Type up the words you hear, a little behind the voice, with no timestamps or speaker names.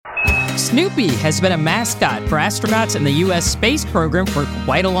Snoopy has been a mascot for astronauts in the U.S. space program for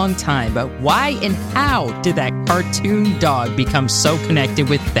quite a long time, but why and how did that cartoon dog become so connected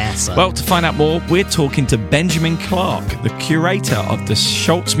with NASA? Well, to find out more, we're talking to Benjamin Clark, the curator of the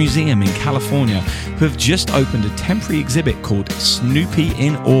Schulz Museum in California, who have just opened a temporary exhibit called Snoopy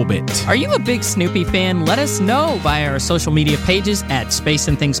in Orbit. Are you a big Snoopy fan? Let us know via our social media pages at Space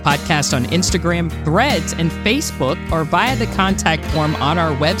and Things Podcast on Instagram, Threads, and Facebook, or via the contact form on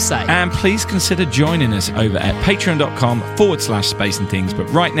our website. And please consider joining us over at patreon.com/Space and Things. But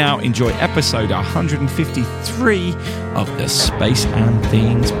right now, enjoy episode 153 of the Space and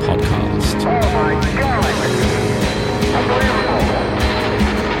Things podcast. Oh my God! Unbelievable!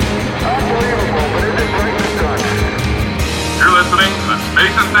 Unbelievable, but is it right this time? You're listening to the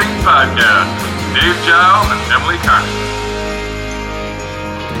Space and Things podcast with Dave Giles and Emily Carney.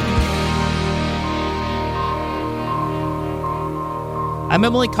 I'm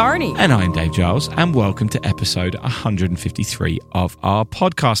Emily Carney. And I'm Dave Giles, and welcome to episode 153 of our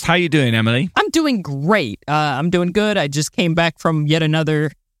podcast. How are you doing, Emily? I'm doing great. I'm doing good. I just came back from yet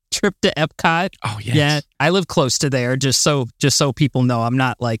another trip to Epcot. Oh, yes. Yeah, I live close to there, just so people know I'm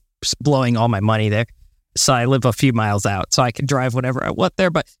not like blowing all my money there. So I live a few miles out, so I can drive whenever I want there.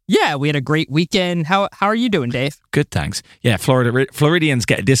 But yeah, we had a great weekend. How are you doing, Dave? Good, thanks. Yeah, Floridians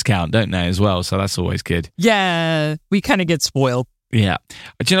get a discount, don't they, as well? So that's always good. Yeah, we kind of get spoiled. Yeah.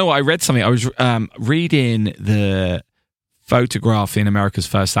 Do you know what? I read something. I was reading the Photograph in America's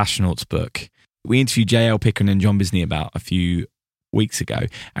First Astronauts book. We interviewed J.L. Pickering and John Bisney about a few weeks ago.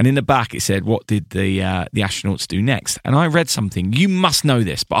 And in the back, it said, what did the astronauts do next? And I read something. You must know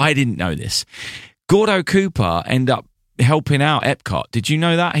this, but I didn't know this. Gordo Cooper ended up helping out Epcot. Did you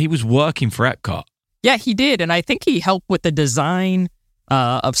know that? He was working for Epcot. Yeah, he did. And I think he helped with the design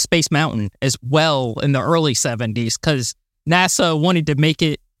of Space Mountain as well in the early 70s because NASA wanted to make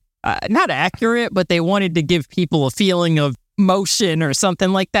it not accurate, but they wanted to give people a feeling of motion or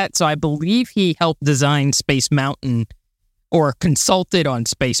something like that. So I believe he helped design Space Mountain or consulted on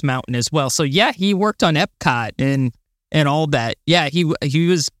Space Mountain as well. So yeah, he worked on Epcot and all that. Yeah, he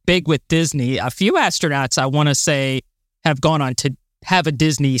was big with Disney. A few astronauts, I want to say, have gone on to have a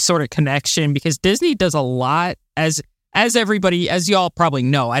Disney sort of connection because Disney does a lot as everybody, as y'all probably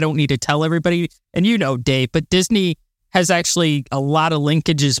know. I don't need to tell everybody, and you know, Dave, but Disney has actually a lot of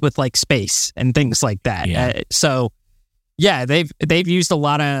linkages with like space and things like that. Yeah. So yeah, they've used a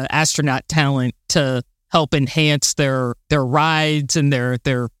lot of astronaut talent to help enhance their rides and their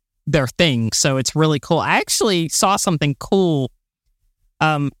things. So it's really cool. I actually saw something cool.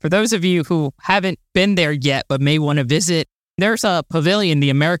 For those of you who haven't been there yet but may want to visit, there's a pavilion, the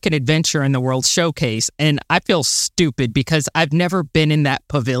American Adventure in the World Showcase, and I feel stupid because I've never been in that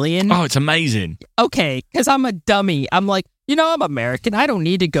pavilion. Oh, it's amazing. Okay, because I'm a dummy. I'm like, I'm American. I don't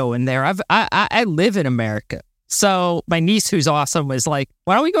need to go in there. I live in America. So my niece, who's awesome, was like,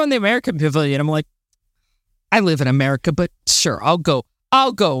 why don't we go in the American Pavilion? I'm like, I live in America, but sure, I'll go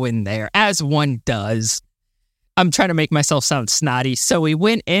in there, as one does. I'm trying to make myself sound snotty. So we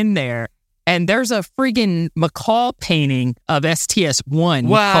went in there. And there's a friggin' McCall painting of STS-1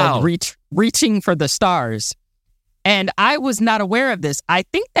 called Reaching for the Stars. And I was not aware of this. I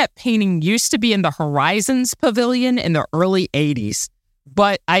think that painting used to be in the Horizons Pavilion in the early 80s,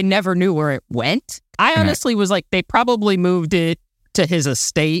 but I never knew where it went. I honestly was like, they probably moved it to his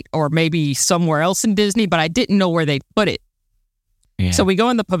estate or maybe somewhere else in Disney, but I didn't know where they put it. Yeah. So we go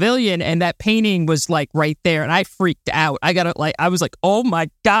in the pavilion and that painting was like right there and I freaked out. I was like, oh my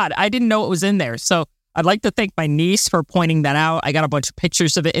God, I didn't know it was in there. So I'd like to thank my niece for pointing that out. I got a bunch of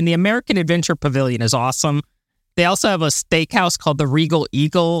pictures of it. And the American Adventure Pavilion is awesome. They also have a steakhouse called the Regal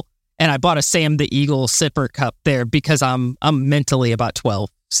Eagle. And I bought a Sam the Eagle sipper cup there because I'm mentally about 12.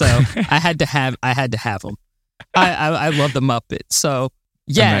 So I had to have them. I love the Muppets. So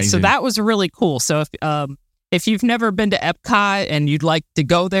yeah, amazing. So that was really cool. So if you've never been to Epcot and you'd like to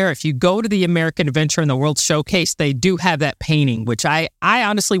go there, if you go to the American Adventure in the World Showcase, they do have that painting, which I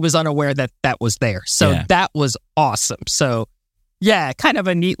honestly was unaware that was there. So That was awesome. So yeah, kind of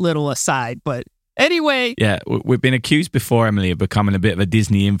a neat little aside, but anyway. Yeah, we've been accused before, Emily, of becoming a bit of a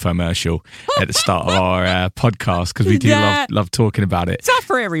Disney infomercial at the start of our podcast because we do love talking about it. It's not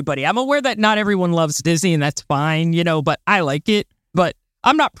for everybody. I'm aware that not everyone loves Disney and that's fine, but I like it. But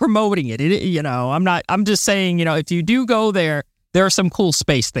I'm not promoting it. I'm just saying, if you do go there, there are some cool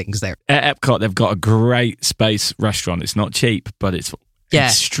space things there. At Epcot, they've got a great space restaurant. It's not cheap, but it's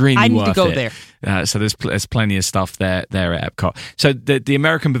extremely worth it. I need to go there. So there's plenty of stuff there at Epcot. So the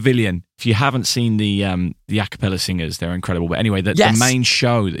American Pavilion, if you haven't seen the a cappella singers, they're incredible. But anyway, the main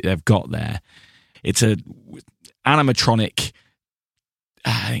show that they've got there, it's a animatronic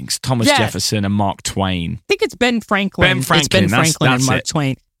I think it's Thomas Yeah. Jefferson and Mark Twain. I think it's Ben Franklin. Ben Franklin, It's Ben that's Franklin and Mark it.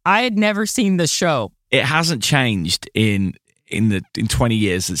 Twain. I had never seen the show. It hasn't changed in 20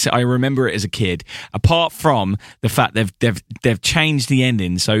 years. I remember it as a kid. Apart from the fact they've changed the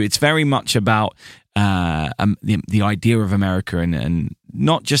ending, so it's very much about the idea of America and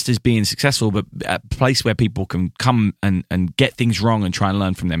not just as being successful, but a place where people can come and get things wrong and try and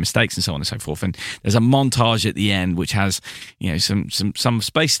learn from their mistakes and so on and so forth. And there's a montage at the end which has some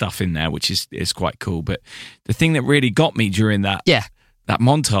space stuff in there, which is quite cool. But the thing that really got me during that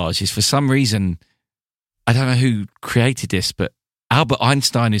montage is, for some reason, I don't know who created this, but Albert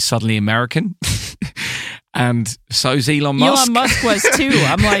Einstein is suddenly American. And so's Elon Musk. Elon Musk was too.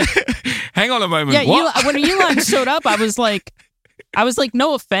 I'm like, hang on a moment. yeah. What? When Elon showed up, I was like,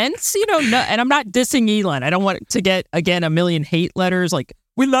 no offense, no, and I'm not dissing Elon. I don't want to get again a million hate letters like,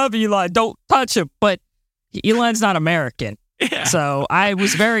 we love Elon, don't touch him. But Elon's not American. Yeah. So I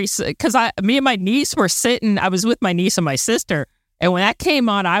was because me and my niece were sitting. I was with my niece and my sister. And when that came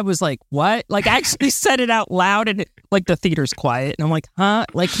on, I was like, what? Like, I actually said it out loud, and like the theater's quiet. And I'm like, huh?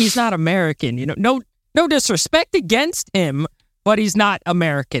 Like, he's not American. No disrespect against him, but he's not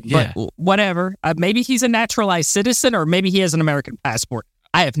American. Yeah. But whatever. Maybe he's a naturalized citizen, or maybe he has an American passport.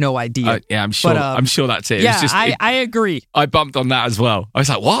 I have no idea. Yeah, I'm sure. But, I'm sure that's it. Yeah, It was just, I agree. I bumped on that as well. I was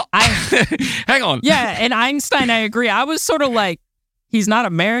like, what? Hang on. Yeah, and Einstein, I agree. I was sort of like, he's not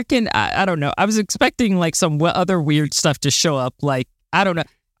American. I don't know. I was expecting like some other weird stuff to show up. Like, I don't know.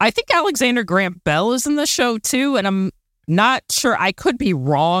 I think Alexander Graham Bell is in the show too, and I'm not sure. I could be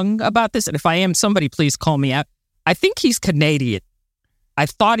wrong about this, and if I am, somebody please call me out. I think he's Canadian. I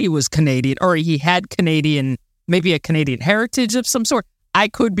thought he was Canadian, or he had Canadian, maybe a Canadian heritage of some sort. I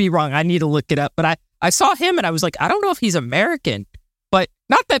could be wrong. I need to look it up. But I saw him, and I was like, I don't know if he's American. But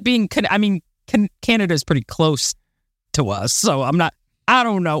not that being, Canada's pretty close to us, so I'm not. I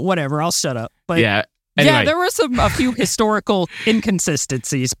don't know. Whatever. I'll shut up. But Yeah. Anyway. yeah, there were a few historical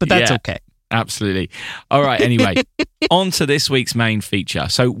inconsistencies, but that's okay. Absolutely. All right. Anyway, on to this week's main feature.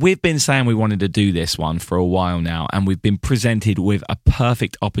 So we've been saying we wanted to do this one for a while now, and we've been presented with a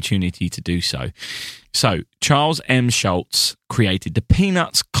perfect opportunity to do so. So Charles M. Schulz created the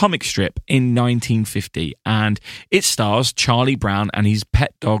Peanuts comic strip in 1950, and it stars Charlie Brown and his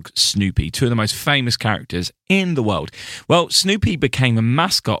pet dog Snoopy, two of the most famous characters in the world. Well, Snoopy became a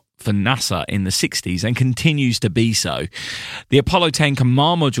mascot for NASA in the 60s and continues to be so. The Apollo 10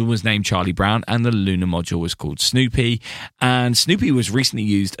 command module was named Charlie Brown, and the lunar module was called Snoopy. And Snoopy was recently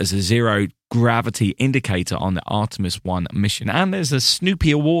used as a zero gravity indicator on the Artemis 1 mission. And there's a Snoopy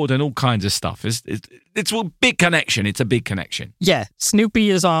award and all kinds of stuff. It's a big connection. It's a big connection. Yeah,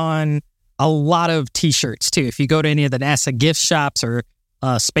 Snoopy is on a lot of T-shirts too. If you go to any of the NASA gift shops or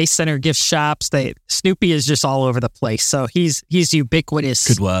Space Center gift shops, Snoopy is just all over the place. So he's ubiquitous.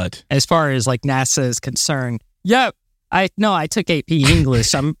 Good word. As far as like NASA is concerned. Yep. I took AP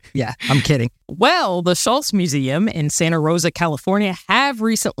English. I'm kidding. Well, the Schulz Museum in Santa Rosa, California have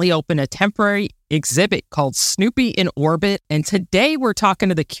recently opened a temporary exhibit called Snoopy in Orbit. And today we're talking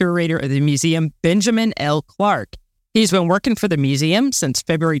to the curator of the museum, Benjamin L. Clark. He's been working for the museum since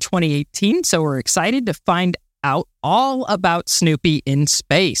February 2018, so we're excited to find out all about Snoopy in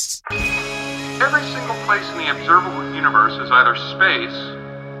space. Every single place in the observable universe is either space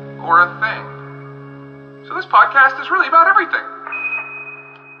or a thing. So this podcast is really about everything.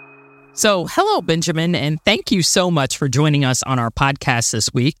 So, hello, Benjamin, and thank you so much for joining us on our podcast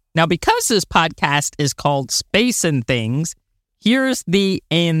this week. Now, because this podcast is called Space and Things, here's the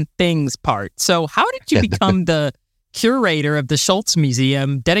and things part. So, how did you become the curator of the Schulz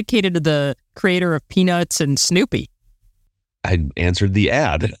Museum dedicated to the creator of Peanuts and Snoopy? I answered the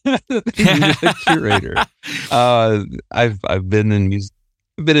ad. The curator. I've been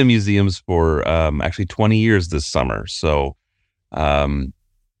in museums for actually 20 years this summer. So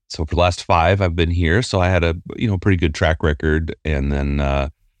for the last 5 I've been here. So I had a pretty good track record, and then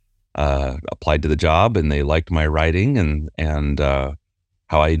applied to the job, and they liked my writing and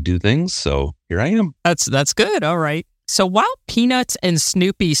how I do things. So here I am. That's good. All right. So while Peanuts and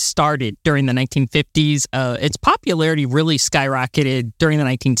Snoopy started during the 1950s, its popularity really skyrocketed during the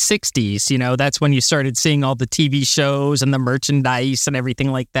 1960s. That's when you started seeing all the TV shows and the merchandise and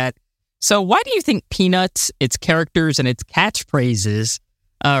everything like that. So why do you think Peanuts, its characters, and its catchphrases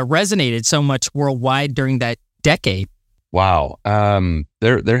resonated so much worldwide during that decade? Wow.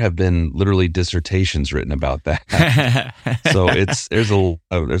 There have been literally dissertations written about that. So there's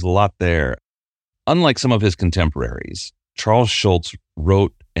a lot there. Unlike some of his contemporaries, Charles Schulz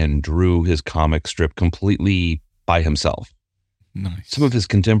wrote and drew his comic strip completely by himself. Nice. Some of his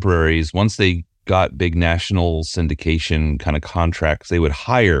contemporaries, once they got big national syndication kind of contracts, they would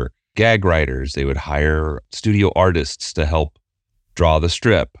hire gag writers, they would hire studio artists to help draw the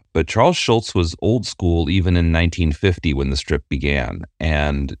strip. But Charles Schulz was old school even in 1950 when the strip began,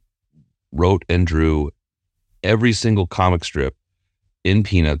 and wrote and drew every single comic strip in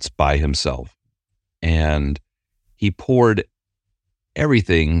Peanuts by himself. And he poured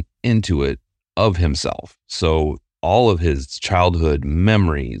everything into it of himself. So all of his childhood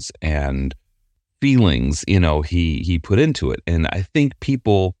memories and feelings, he put into it. And I think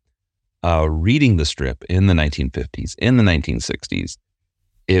people reading the strip in the 1950s, in the 1960s,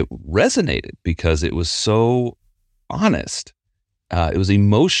 it resonated because it was so honest. It was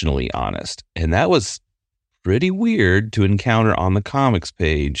emotionally honest. And that was pretty weird to encounter on the comics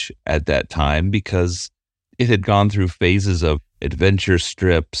page at that time, because it had gone through phases of adventure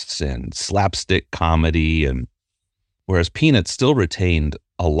strips and slapstick comedy, and whereas Peanuts still retained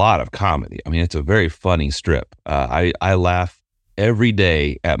a lot of comedy. I mean, it's a very funny strip. I laugh every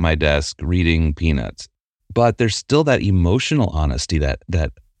day at my desk reading Peanuts, but there's still that emotional honesty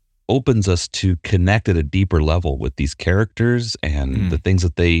that opens us to connect at a deeper level with these characters and the things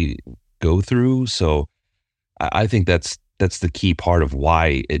that they go through. So I think that's the key part of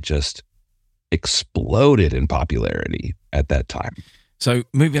why it just exploded in popularity at that time. So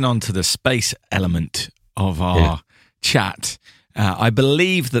moving on to the space element of our chat, I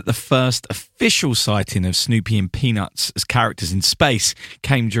believe that the first official sighting of Snoopy and Peanuts as characters in space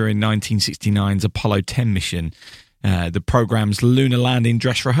came during 1969's Apollo 10 mission, the program's lunar landing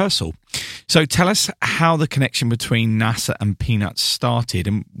dress rehearsal. So tell us how the connection between NASA and Peanuts started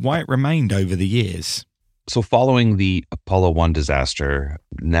and why it remained over the years. So following the Apollo 1 disaster,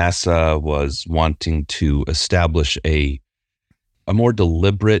 NASA was wanting to establish a more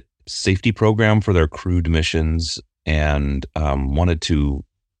deliberate safety program for their crewed missions, and wanted to,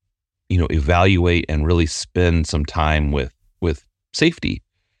 evaluate and really spend some time with safety.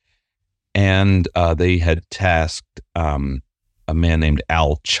 And they had tasked a man named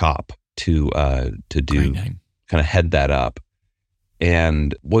Al Chop to do kind of head that up.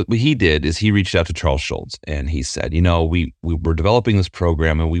 And what he did is he reached out to Charles Schulz and he said, we were developing this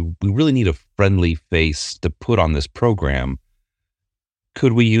program and we really need a friendly face to put on this program.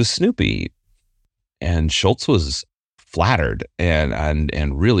 Could we use Snoopy? And Schulz was flattered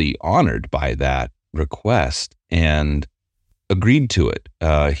and really honored by that request and agreed to it.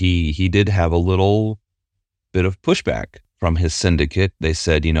 He did have a little bit of pushback from his syndicate. They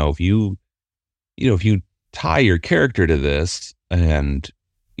said, if you tie your character to this, and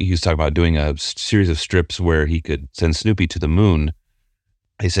he was talking about doing a series of strips where he could send Snoopy to the moon.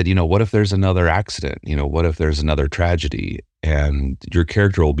 They said, what if there's another accident? What if there's another tragedy? And your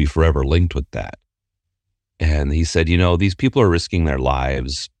character will be forever linked with that. And he said, these people are risking their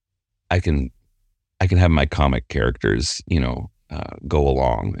lives. I can have my comic characters, go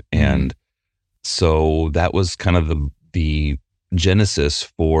along. And so that was kind of the genesis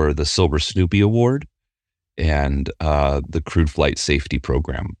for the Silver Snoopy Award and the Crewed Flight Safety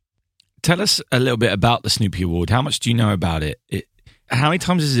Program. Tell us a little bit about the Snoopy Award. How much do you know about it? How many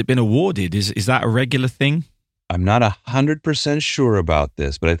times has it been awarded? Is that a regular thing? I'm not 100% sure about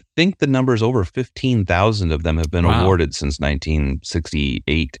this, but I think the number is over 15,000 of them have been awarded since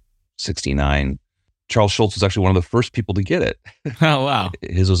 1968, 69. Charles Schulz was actually one of the first people to get it. Oh, wow.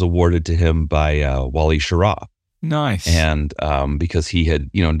 His was awarded to him by Wally Schirra. Nice. And because he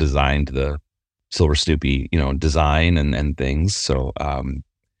had, designed the Silver Snoopy, design and things. So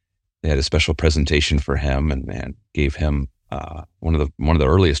they had a special presentation for him and gave him one of the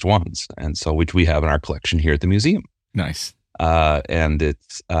earliest ones, and so which we have in our collection here at the museum. Nice. And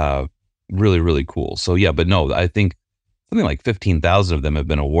it's really, really cool. So yeah, but no, I think something like 15,000 of them have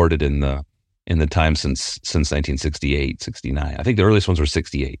been awarded in the time since 1968, 69. I think the earliest ones were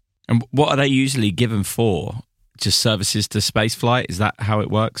 68. And what are they usually given for? Just services to spaceflight? Is that how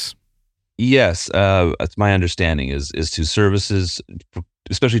it works? Yes, that's my understanding is to services,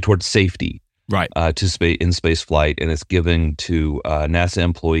 especially towards safety, right? In space flight, and it's given to NASA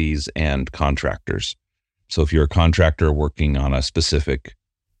employees and contractors. So if you're a contractor working on a specific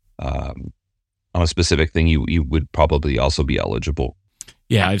thing, you would probably also be eligible.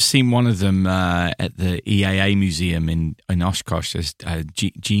 Yeah, I've seen one of them at the EAA museum in Oshkosh.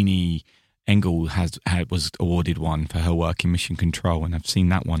 Jeannie Engel was awarded one for her work in mission control, and I've seen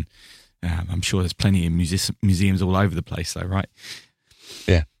that one. I'm sure there's plenty of museums all over the place, though, right?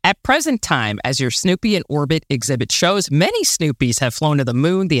 Yeah. At present time, as your Snoopy in Orbit exhibit shows, many Snoopies have flown to the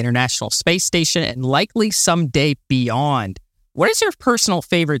moon, the International Space Station, and likely someday beyond. what is your personal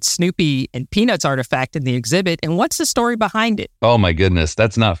favorite Snoopy and Peanuts artifact in the exhibit, and what's the story behind it? Oh my goodness,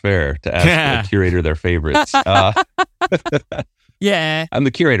 that's not fair to ask a curator their favorites. Yeah. I'm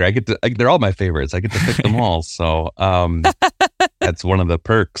the curator. They're all my favorites. I get to pick them all. So that's one of the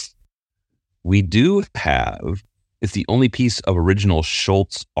perks. We do have, it's the only piece of original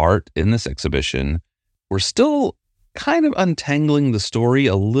Schulz art in this exhibition. We're still kind of untangling the story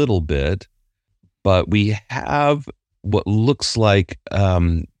a little bit, but we have what looks like,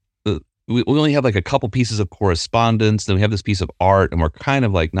 we only have like a couple pieces of correspondence. Then we have this piece of art, and we're kind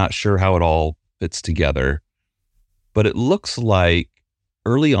of like not sure how it all fits together. But it looks like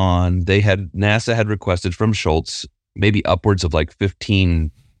early on, NASA had requested from Schulz maybe upwards of like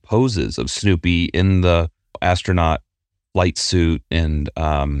 15 poses of Snoopy in the astronaut flight suit and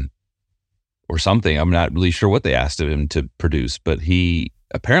or something. I'm not really sure what they asked of him to produce, but he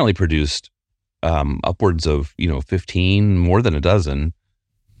apparently produced upwards of 15, more than a dozen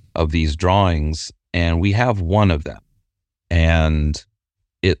of these drawings, and we have one of them. And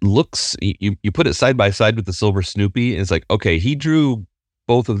it looks, you put it side by side with the silver Snoopy, and it's like, okay, he drew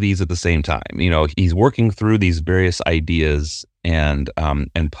both of these at the same time. He's working through these various ideas and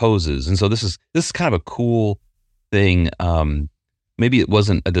poses. And so this is kind of a cool thing. Maybe it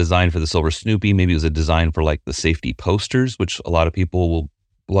wasn't a design for the silver Snoopy. Maybe it was a design for like the safety posters, which a lot of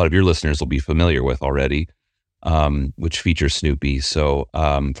your listeners will be familiar with already, which features Snoopy. So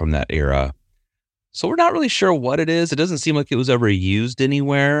from that era. So we're not really sure what it is. It doesn't seem like it was ever used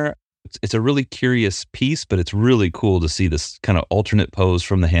anywhere. It's a really curious piece, but it's really cool to see this kind of alternate pose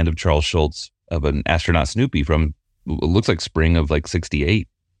from the hand of Charles Schulz of an astronaut Snoopy from, it looks like spring of like 68.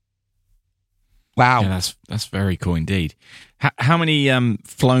 Wow. Yeah, that's very cool indeed. How many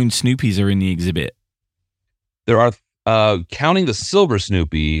flown Snoopies are in the exhibit? There are, counting the silver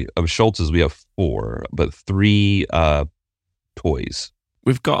Snoopy of Schulz's, we have 4, but 3 toys.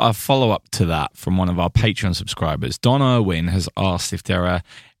 We've got a follow-up to that from one of our Patreon subscribers. Don Irwin has asked if there are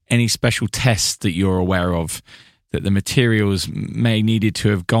any special tests that you're aware of that the materials may needed to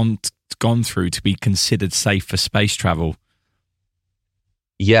have gone through to be considered safe for space travel.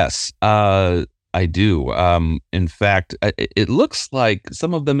 Yes, I do. In fact, it looks like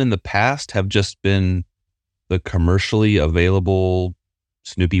some of them in the past have just been the commercially available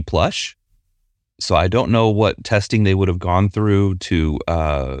Snoopy plush. So I don't know what testing they would have gone through to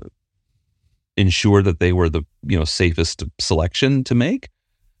ensure that they were the safest selection to make.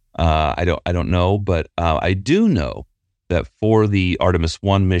 I don't know, but I do know that for the Artemis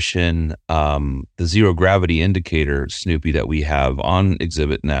 1 mission, the zero gravity indicator Snoopy that we have on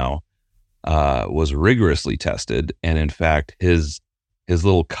exhibit now was rigorously tested, and in fact his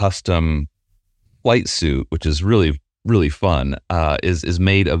little custom flight suit, which is really really fun, is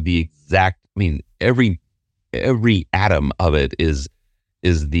made of the exact. I mean, every atom of it is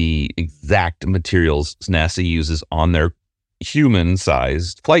the exact materials NASA uses on their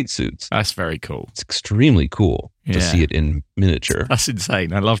human-sized flight suits. That's very cool. It's extremely cool to see it in miniature. That's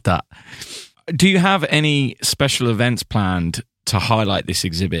insane. I love that. Do you have any special events planned to highlight this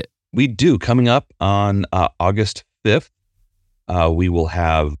exhibit? We do. Coming up on August 5th, we will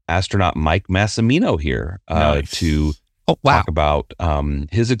have astronaut Mike Massimino here to talk about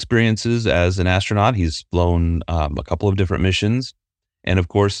his experiences as an astronaut. He's flown a couple of different missions. And of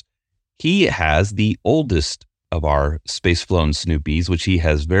course, he has the oldest of our space-flown Snoopies, which he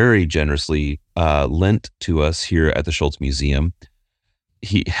has very generously lent to us here at the Schulz Museum.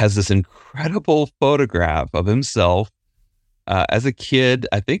 He has this incredible photograph of himself as a kid.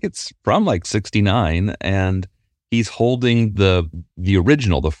 I think it's from like 69, and he's holding the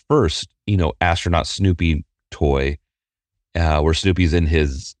original, the first, astronaut Snoopy toy, where Snoopy's in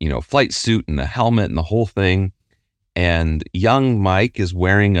his, flight suit and the helmet and the whole thing. And young Mike is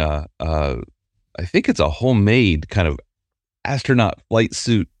wearing I think it's a homemade kind of astronaut flight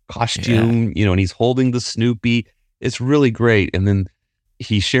suit costume, and he's holding the Snoopy. It's really great. And then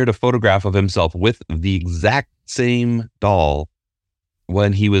he shared a photograph of himself with the exact same doll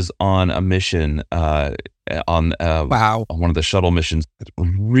when he was on a mission on one of the shuttle missions.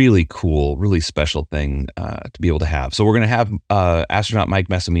 Really cool, really special thing to be able to have. So we're going to have astronaut Mike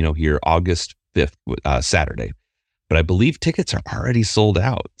Massimino here August 5th, Saturday. But I believe tickets are already sold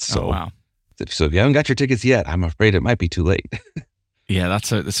out. So, So if you haven't got your tickets yet, I'm afraid it might be too late. Yeah,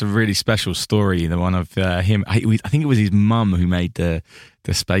 that's a really special story. The one of him. I think it was his mum who made the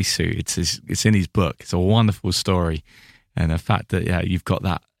spacesuit. It's in his book. It's a wonderful story, and the fact that you've got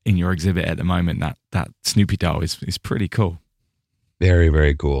that in your exhibit at the moment, that Snoopy doll is pretty cool. Very,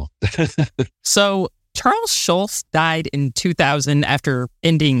 very cool. So Charles Schulz died in 2000 after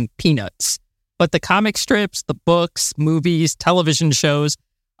ending Peanuts. but the comic strips, the books, movies, television shows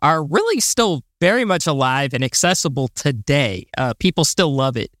are really still very much alive and accessible today. People still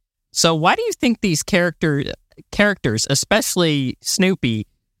love it. So why do you think these characters, especially Snoopy,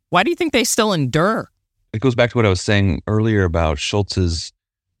 why do you think they still endure? It goes back to what I was saying earlier about Schultz's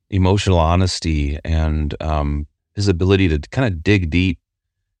emotional honesty and his ability to kind of dig deep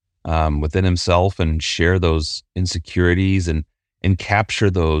within himself and share those insecurities and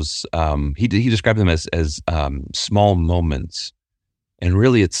capture those. He described them as small moments, and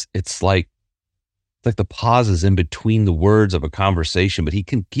really it's like the pauses in between the words of a conversation. But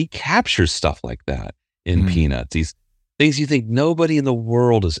he captures stuff like that in Peanuts. These things you think nobody in the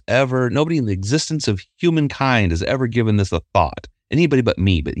world nobody in the existence of humankind has ever given this a thought. Anybody but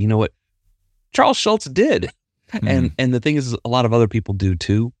me. But you know what? Charles Schulz did. And the thing is, a lot of other people do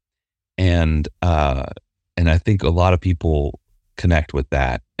too. And I think a lot of people connect with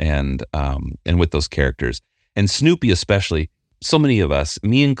that and with those characters. And Snoopy especially, so many of us,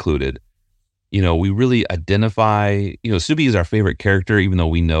 me included, we really identify, Snoopy is our favorite character, even though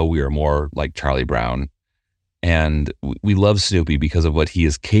we know we are more like Charlie Brown. And we love Snoopy because of what he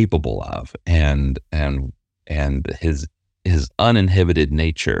is capable of and his uninhibited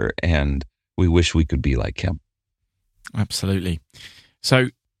nature. And we wish we could be like him. Absolutely. So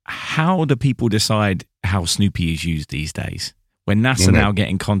how do people decide how Snoopy is used these days? When NASA now get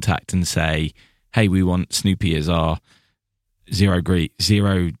in contact and say, hey, we want Snoopy as our zero-G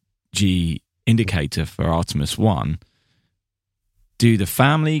indicator for Artemis 1, do the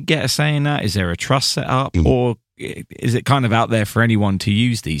family get a say in that? Is there a trust set up? Or is it kind of out there for anyone to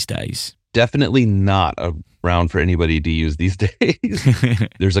use these days? Definitely not around for anybody to use these days.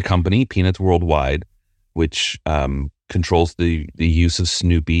 There's a company, Peanuts Worldwide, which controls the use of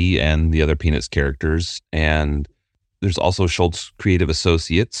Snoopy and the other Peanuts characters. And there's also Schulz Creative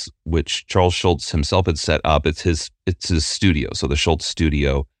Associates, which Charles Schulz himself had set up. It's his studio. So the Schulz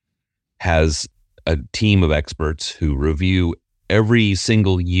studio has a team of experts who review every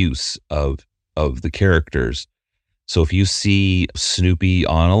single use of the characters. So if you see Snoopy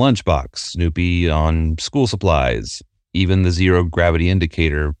on a lunchbox, Snoopy on school supplies, even the zero gravity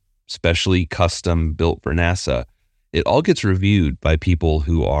indicator, specially custom built for NASA, it all gets reviewed by people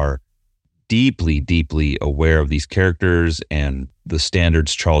who are deeply, deeply aware of these characters and the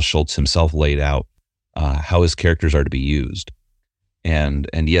standards Charles Schulz himself laid out, how his characters are to be used. And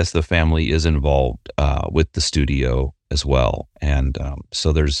yes, the family is involved with the studio as well. And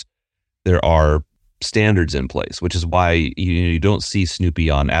so there are standards in place, which is why you don't see Snoopy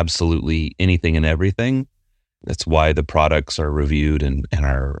on absolutely anything and everything. That's why the products are reviewed and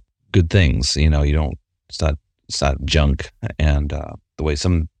are good things. It's not junk. And the way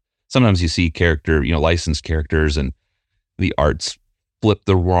sometimes you see licensed characters and the art's flipped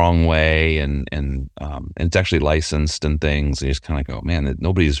the wrong way and it's actually licensed and things. And you just kind of go, man,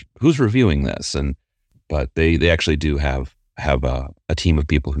 who's reviewing this? But they actually do have a team of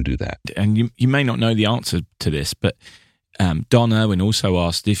people who do that. And you may not know the answer to this, but Don Irwin also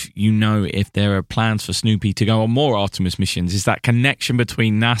asked if there are plans for Snoopy to go on more Artemis missions. Is that connection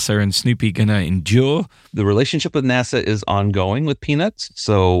between NASA and Snoopy going to endure? The relationship with NASA is ongoing with Peanuts,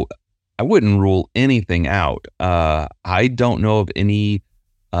 so I wouldn't rule anything out. I don't know of any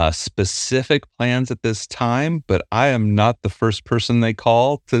specific plans at this time, but I am not the first person they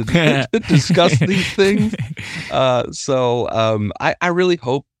call to discuss these things. So I really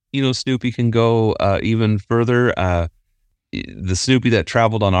hope Snoopy can go even further. The Snoopy that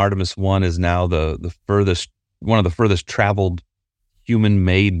traveled on Artemis 1 is now one of the furthest traveled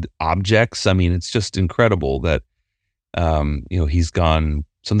human-made objects. I mean, it's just incredible that he's gone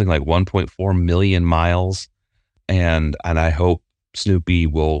something like 1.4 million miles, and I hope Snoopy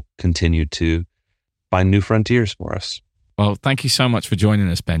will continue to find new frontiers for us. Well, thank you so much for joining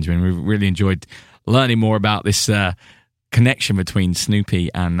us, Benjamin. We've really enjoyed learning more about this connection between Snoopy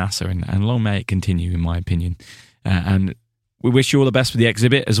and NASA, and long may it continue, in my opinion. And we wish you all the best with the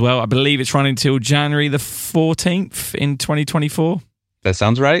exhibit as well. I believe it's running until January the 14th in 2024. That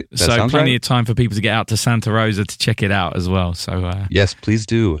sounds right. So plenty of time for people to get out to Santa Rosa to check it out as well. So yes, please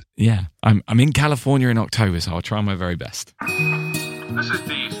do. Yeah, I'm in California in October, so I'll try my very best. This is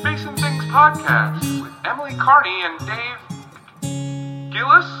the Space and Things podcast with Emily Carney and Dave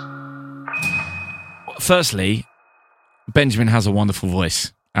Gillis. Firstly, Benjamin has a wonderful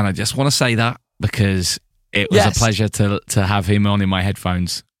voice, and I just want to say that because it was a pleasure to have him on in my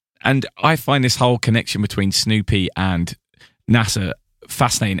headphones. And I find this whole connection between Snoopy and NASA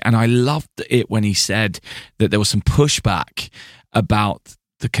fascinating. And I loved it when he said that there was some pushback about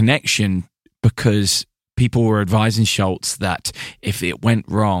the connection because people were advising Schulz that if it went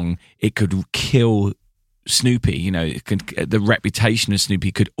wrong, it could kill Snoopy. You know, the reputation of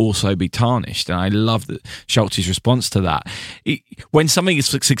Snoopy could also be tarnished. And I love that Schulz's response to that. When something is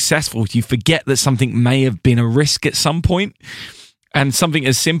successful, you forget that something may have been a risk at some point. And something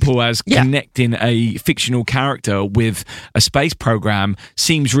as simple as connecting a fictional character with a space program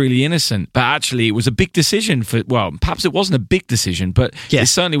seems really innocent, but actually it was a big decision well, perhaps it wasn't a big decision, but it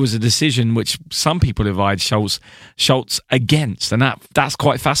certainly was a decision which some people divide Schulz against. And that's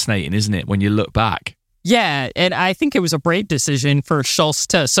quite fascinating, isn't it, when you look back? Yeah, and I think it was a brave decision for Schulz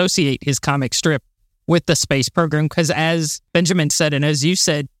to associate his comic strip with the space program, because as Benjamin said, and as you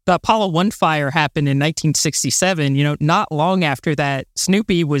said, the Apollo 1 fire happened in 1967. You know, not long after that,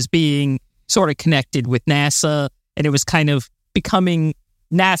 Snoopy was being sort of connected with NASA, and it was kind of becoming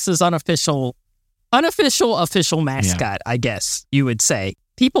NASA's unofficial mascot, I guess you would say.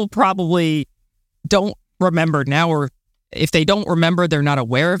 People probably don't remember now, or if they don't remember, they're not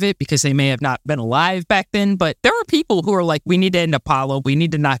aware of it because they may have not been alive back then. But there are people who are like, we need to end Apollo. We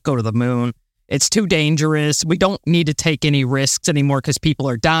need to not go to the moon. It's too dangerous. We don't need to take any risks anymore because people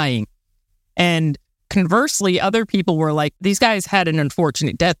are dying. And conversely, other people were like, these guys had an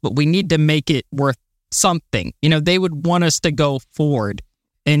unfortunate death, but we need to make it worth something. You know, they would want us to go forward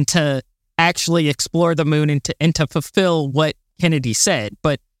and to actually explore the moon and to fulfill what Kennedy said.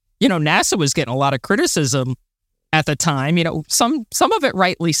 But, you know, NASA was getting a lot of criticism at the time, you know, some of it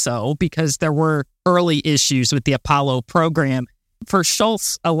rightly so, because there were early issues with the Apollo program. For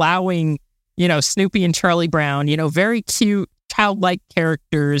Schulz allowing, you know, Snoopy and Charlie Brown, you know, very cute, childlike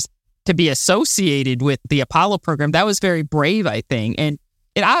characters to be associated with the Apollo program, that was very brave, I think. And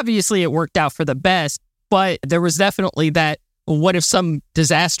it worked out for the best, but there was definitely that, what if some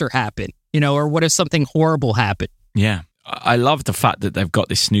disaster happened, you know, or what if something horrible happened? Yeah. I love the fact that they've got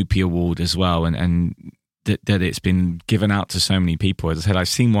this Snoopy award as well, and that it's been given out to so many people. As I said, I've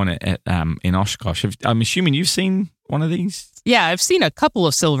seen one in Oshkosh. I'm assuming you've seen one of these? Yeah, I've seen a couple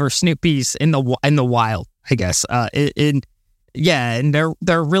of silver Snoopies in the wild, I guess. And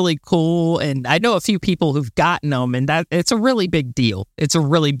they're really cool. And I know a few people who've gotten them, and that it's a really big deal. It's a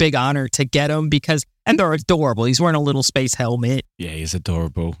really big honor to get them and they're adorable. He's wearing a little space helmet. Yeah, he's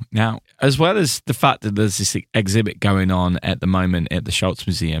adorable. Now, as well as the fact that there's this exhibit going on at the moment at the Schulz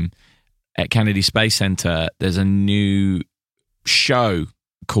Museum at Kennedy Space Center, there's a new show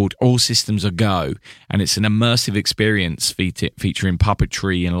called All Systems Are Go, and it's an immersive experience featuring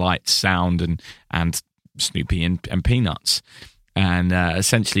puppetry and lights, sound, and Snoopy and Peanuts. And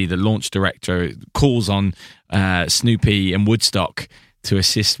essentially, the launch director calls on Snoopy and Woodstock to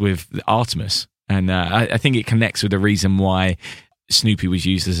assist with Artemis. And I think it connects with the reason why Snoopy was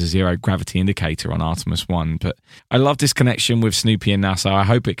used as a zero-gravity indicator on Artemis 1. But I love this connection with Snoopy and NASA. I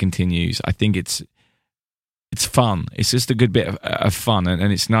hope it continues. I think it's fun. It's just a good bit of fun,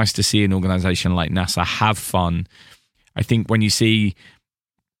 and it's nice to see an organization like NASA have fun. I think when you see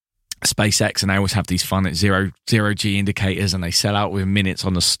SpaceX, and they always have these fun at zero-G indicators, and they sell out within minutes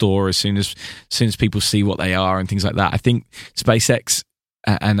on the store as soon as people see what they are and things like that. I think SpaceX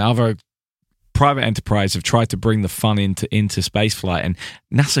and other private enterprise have tried to bring the fun into spaceflight, and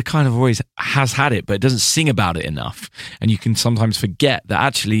NASA kind of always has had it, but it doesn't sing about it enough. And you can sometimes forget that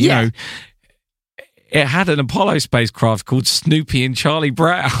actually, you know, it had an Apollo spacecraft called Snoopy and Charlie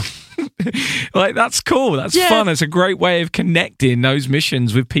Brown. Like, that's cool. That's fun. It's a great way of connecting those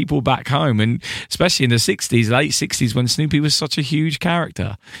missions with people back home, and especially in the 60s, late 60s, when Snoopy was such a huge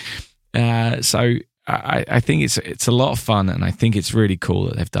character. So I think it's a lot of fun, and I think it's really cool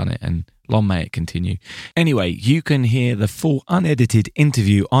that they've done it, and long may it continue. Anyway, you can hear the full unedited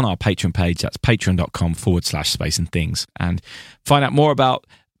interview on our Patreon page. That's patreon.com/Space and Things. And find out more about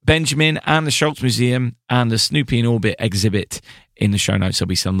Benjamin and the Schulz Museum and the Snoopy in Orbit exhibit in the show notes. There'll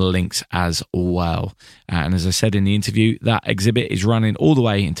be some links as well. And as I said in the interview, that exhibit is running all the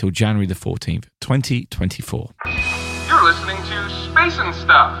way until January the 14th, 2024. You're listening to Space and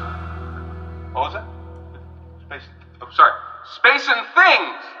Stuff. What was that? Space and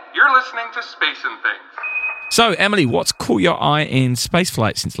Things. You're listening to Space and Things. So, Emily, what's caught your eye in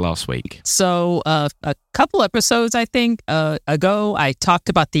spaceflight since last week? So, a couple episodes, I think, ago, I talked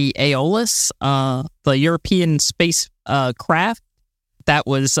about the Aeolus, the European space craft that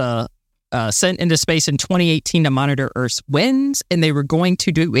was sent into space in 2018 to monitor Earth's winds, and they were going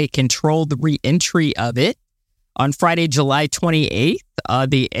to do a controlled re-entry of it. On Friday, July 28th,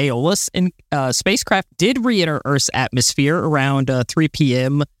 the Aeolus spacecraft did re-enter Earth's atmosphere around 3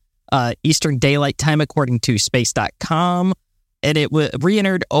 p.m. Eastern Daylight Time, according to Space.com. And it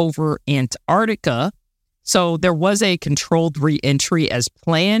re-entered over Antarctica. So there was a controlled re-entry as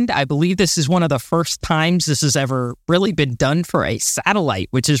planned. I believe this is one of the first times this has ever really been done for a satellite,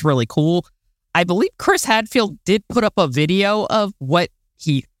 which is really cool. I believe Chris Hadfield did put up a video of what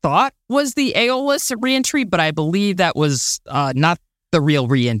he thought was the Aeolus re-entry, but I believe that was not the real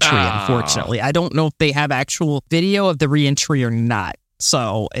re-entry, unfortunately. I don't know if they have actual video of the re-entry or not.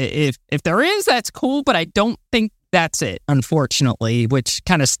 So if there is, that's cool, but I don't think that's it, unfortunately, which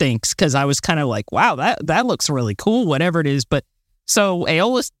kind of stinks because I was kind of like, wow, that looks really cool, whatever it is. But so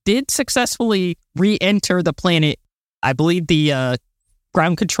Aeolus did successfully re-enter the planet. I believe the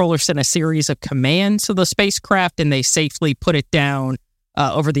ground controller sent a series of commands to the spacecraft, and they safely put it down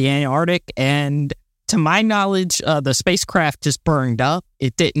over the Antarctic. And to my knowledge, the spacecraft just burned up.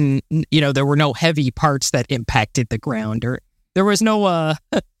 It didn't, there were no heavy parts that impacted the ground, or there was no,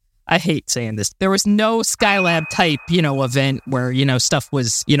 I hate saying this, there was no Skylab type, event where, stuff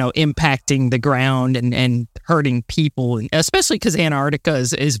was, impacting the ground and hurting people, and especially because Antarctica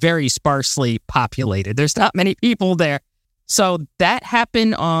is very sparsely populated. There's not many people there. So that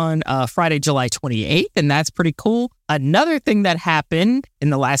happened on Friday, July 28th, and that's pretty cool. Another thing that happened in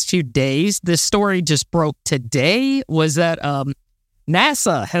the last few days, this story just broke today, was that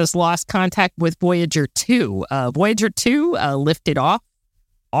NASA has lost contact with Voyager 2. Voyager 2 lifted off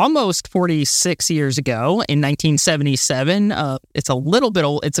almost 46 years ago in 1977. It's a little bit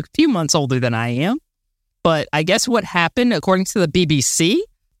old. It's a few months older than I am. But I guess what happened, according to the BBC,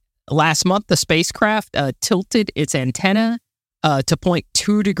 last month, the spacecraft tilted its antenna to point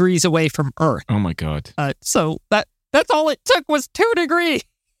 2 degrees away from Earth. Oh, my God. So that's all it took was 2 degrees.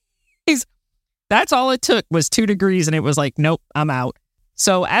 That's all it took was 2 degrees, and it was like, nope, I'm out.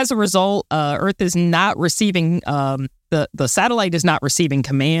 So as a result, Earth is not receiving, the satellite is not receiving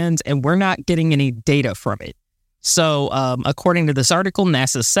commands, and we're not getting any data from it. So according to this article,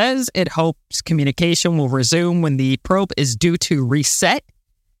 NASA says it hopes communication will resume when the probe is due to reset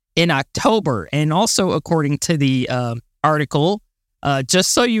in October. And also, according to the article,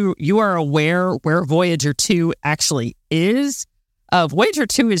 just so you are aware where Voyager 2 actually is, Voyager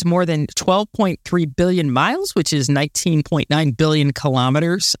 2 is more than 12.3 billion miles, which is 19.9 billion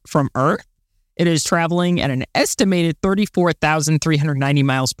kilometers from Earth. It is traveling at an estimated 34,390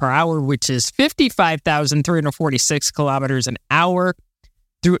 miles per hour, which is 55,346 kilometers an hour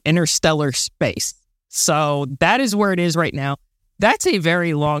through interstellar space. So that is where it is right now. That's a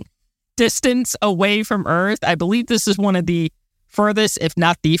very long distance away from Earth. I believe this is one of the furthest, if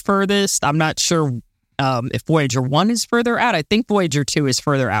not the furthest. I'm not sure if Voyager 1 is further out. I think Voyager 2 is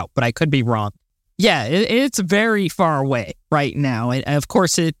further out, but I could be wrong. Yeah, it's very far away right now. And of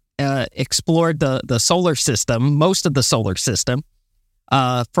course, it explored the solar system, most of the solar system,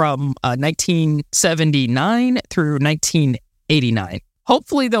 from 1979 through 1989.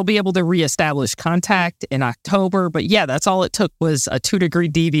 Hopefully, they'll be able to reestablish contact in October. But yeah, that's all it took was a 2-degree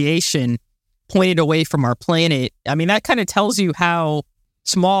deviation pointed away from our planet. I mean, that kind of tells you how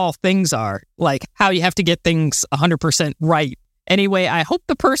small things are, like how you have to get things 100% right. Anyway, I hope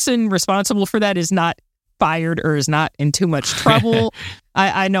the person responsible for that is not fired or is not in too much trouble.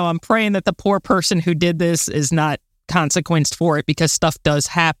 I know I'm praying that the poor person who did this is not consequenced for it, because stuff does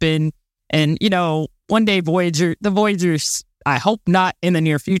happen. And, one day the Voyagers, I hope not in the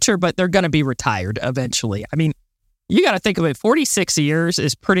near future, but they're going to be retired eventually. I mean, you got to think of it. 46 years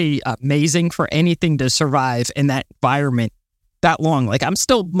is pretty amazing for anything to survive in that environment that long. Like,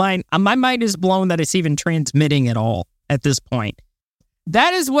 my mind is blown that it's even transmitting at all at this point.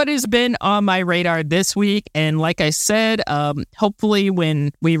 That is what has been on my radar this week. And like I said, hopefully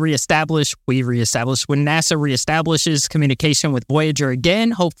when when NASA reestablishes communication with Voyager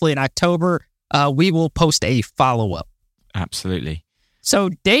again, hopefully in October, we will post a follow-up. Absolutely. So,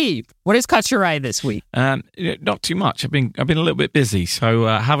 Dave, what has caught your eye this week? Not too much. I've been a little bit busy, so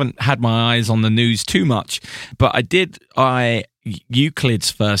I haven't had my eyes on the news too much. But I did Euclid's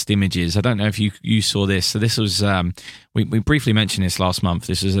first images. I don't know if you saw this. So this was we briefly mentioned this last month.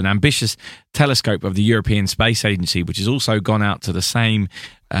 This is an ambitious telescope of the European Space Agency, which has also gone out to the same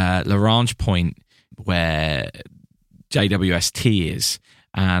Lagrange point where JWST is.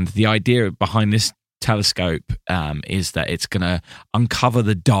 And the idea behind this telescope is that it's going to uncover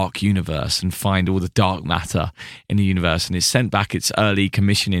the dark universe and find all the dark matter in the universe. And it's sent back its early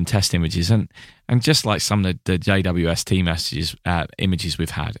commissioning test images, and just like some of the JWST images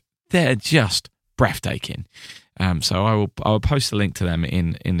we've had, they're just breathtaking. So I will post a link to them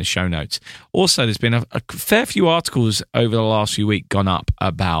in the show notes. Also, there's been a fair few articles over the last few weeks gone up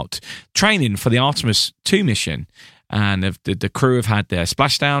about training for the Artemis 2 mission. And the crew have had their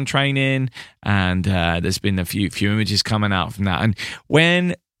splashdown training, and there's been a few images coming out from that. And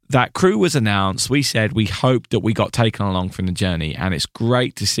when that crew was announced, we said we hoped that we got taken along from the journey. And it's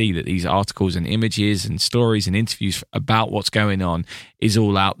great to see that these articles and images and stories and interviews about what's going on is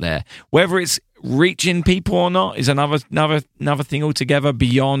all out there. Whether it's reaching people or not is another thing altogether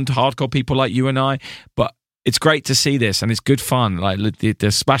beyond hardcore people like you and I. But it's great to see this, and it's good fun. Like the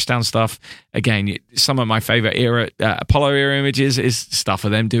splashdown stuff, again, some of my favorite Apollo era images is stuff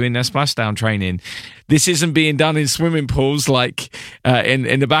of them doing their splashdown training. This isn't being done in swimming pools like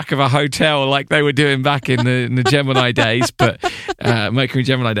in the back of a hotel like they were doing back in the Gemini days, but Mercury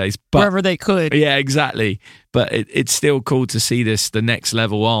Gemini days. But wherever they could. Yeah, exactly. But it's still cool to see this the next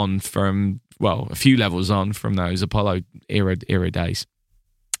level on from, well, a few levels on from those Apollo era days.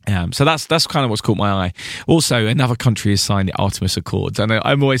 So that's kind of what's caught my eye. Also, another country has signed the Artemis Accords. And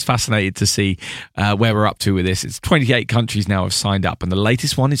I'm always fascinated to see where we're up to with this. It's 28 countries now have signed up, and the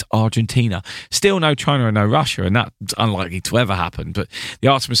latest one is Argentina. Still no China and no Russia, and that's unlikely to ever happen. But the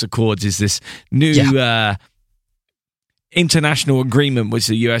Artemis Accords is this new international agreement which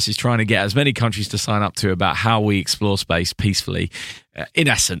the US is trying to get as many countries to sign up to about how we explore space peacefully, in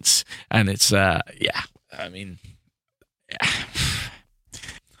essence. And it's,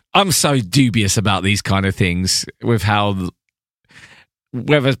 I'm so dubious about these kind of things with how,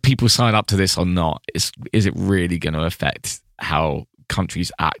 whether people sign up to this or not, is it really going to affect how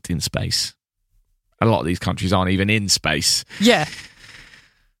countries act in space? A lot of these countries aren't even in space. Yeah.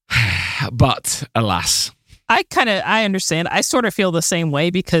 But alas. I understand. I sort of feel the same way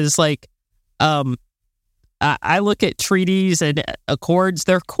because, like, I look at treaties and accords.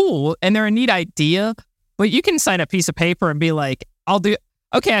 They're cool and they're a neat idea, but you can sign a piece of paper and be like,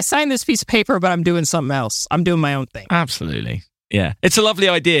 okay, I signed this piece of paper, but I'm doing something else. I'm doing my own thing. Absolutely. Yeah. It's a lovely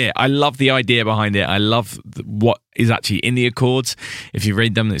idea. I love the idea behind it. I love what is actually in the Accords. If you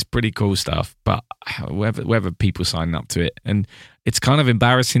read them, it's pretty cool stuff. But whether people sign up to it, and it's kind of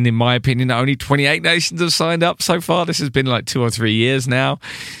embarrassing, in my opinion, that only 28 nations have signed up so far. This has been like 2 or 3 years now.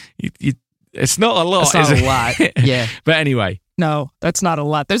 It's not a lot. It's not a lot. Yeah. But anyway. No, that's not a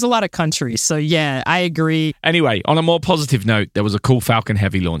lot. There's a lot of countries. So, yeah, I agree. Anyway, on a more positive note, there was a cool Falcon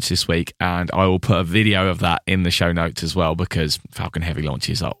Heavy launch this week, and I will put a video of that in the show notes as well, because Falcon Heavy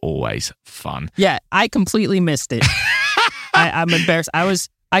launches are always fun. Yeah, I completely missed it. I'm embarrassed.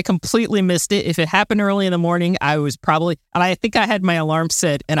 I completely missed it. If it happened early in the morning, I was probably, and I think I had my alarm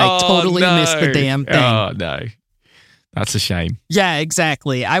set, and I totally missed the damn thing. Oh, no. That's a shame. Yeah,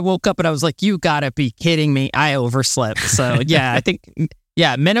 exactly. I woke up and I was like, you gotta be kidding me. I overslept. So, yeah, I think,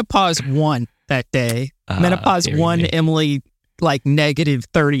 Menopause won that day. Menopause won Emily like negative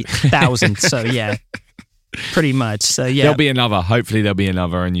 30,000. So, yeah, pretty much. So, yeah. There'll be another. Hopefully there'll be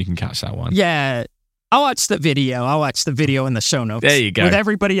another and you can catch that one. Yeah. I'll watch the video in the show notes. There you go. With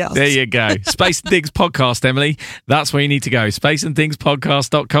everybody else. There you go. Space and Things Podcast, Emily. That's where you need to go.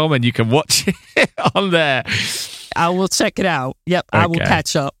 spaceandthingspodcast.com, and you can watch it on there. I will check it out. Yep, okay. I will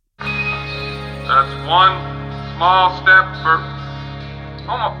catch up. That's one small step for...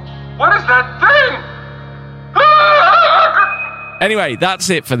 Oh my... What is that thing? Anyway,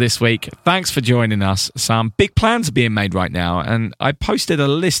 that's it for this week. Thanks for joining us. Some big plans are being made right now, and I posted a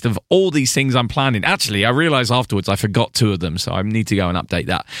list of all these things I'm planning. Actually, I realised afterwards I forgot 2 of them, so I need to go and update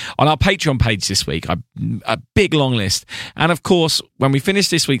that. On our Patreon page this week, a big long list. And of course, when we finish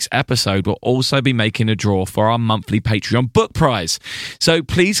this week's episode, we'll also be making a draw for our monthly Patreon book prize. So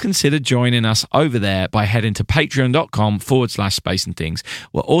please consider joining us over there by heading to patreon.com/space and things.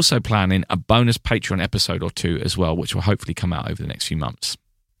 We're also planning a bonus Patreon episode or 2 as well, which will hopefully come out over the next few months.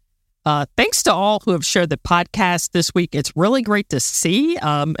 Thanks to all who have shared the podcast this week. It's really great to see.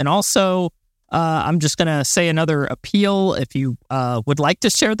 And also, I'm just going to say another appeal. If you would like to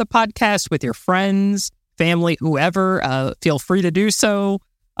share the podcast with your friends, family, whoever, feel free to do so.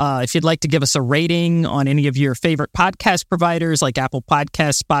 If you'd like to give us a rating on any of your favorite podcast providers like Apple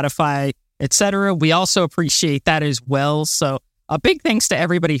Podcasts, Spotify, etc., we also appreciate that as well. So a big thanks to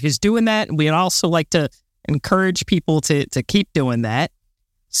everybody who's doing that. We'd also like to encourage people to keep doing that.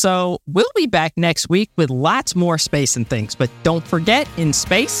 So we'll be back next week with lots more Space and Things. But don't forget, in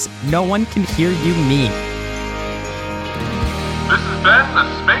space, no one can hear you mean. This has been the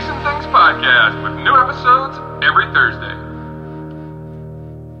Space and Things Podcast with new episodes every Thursday.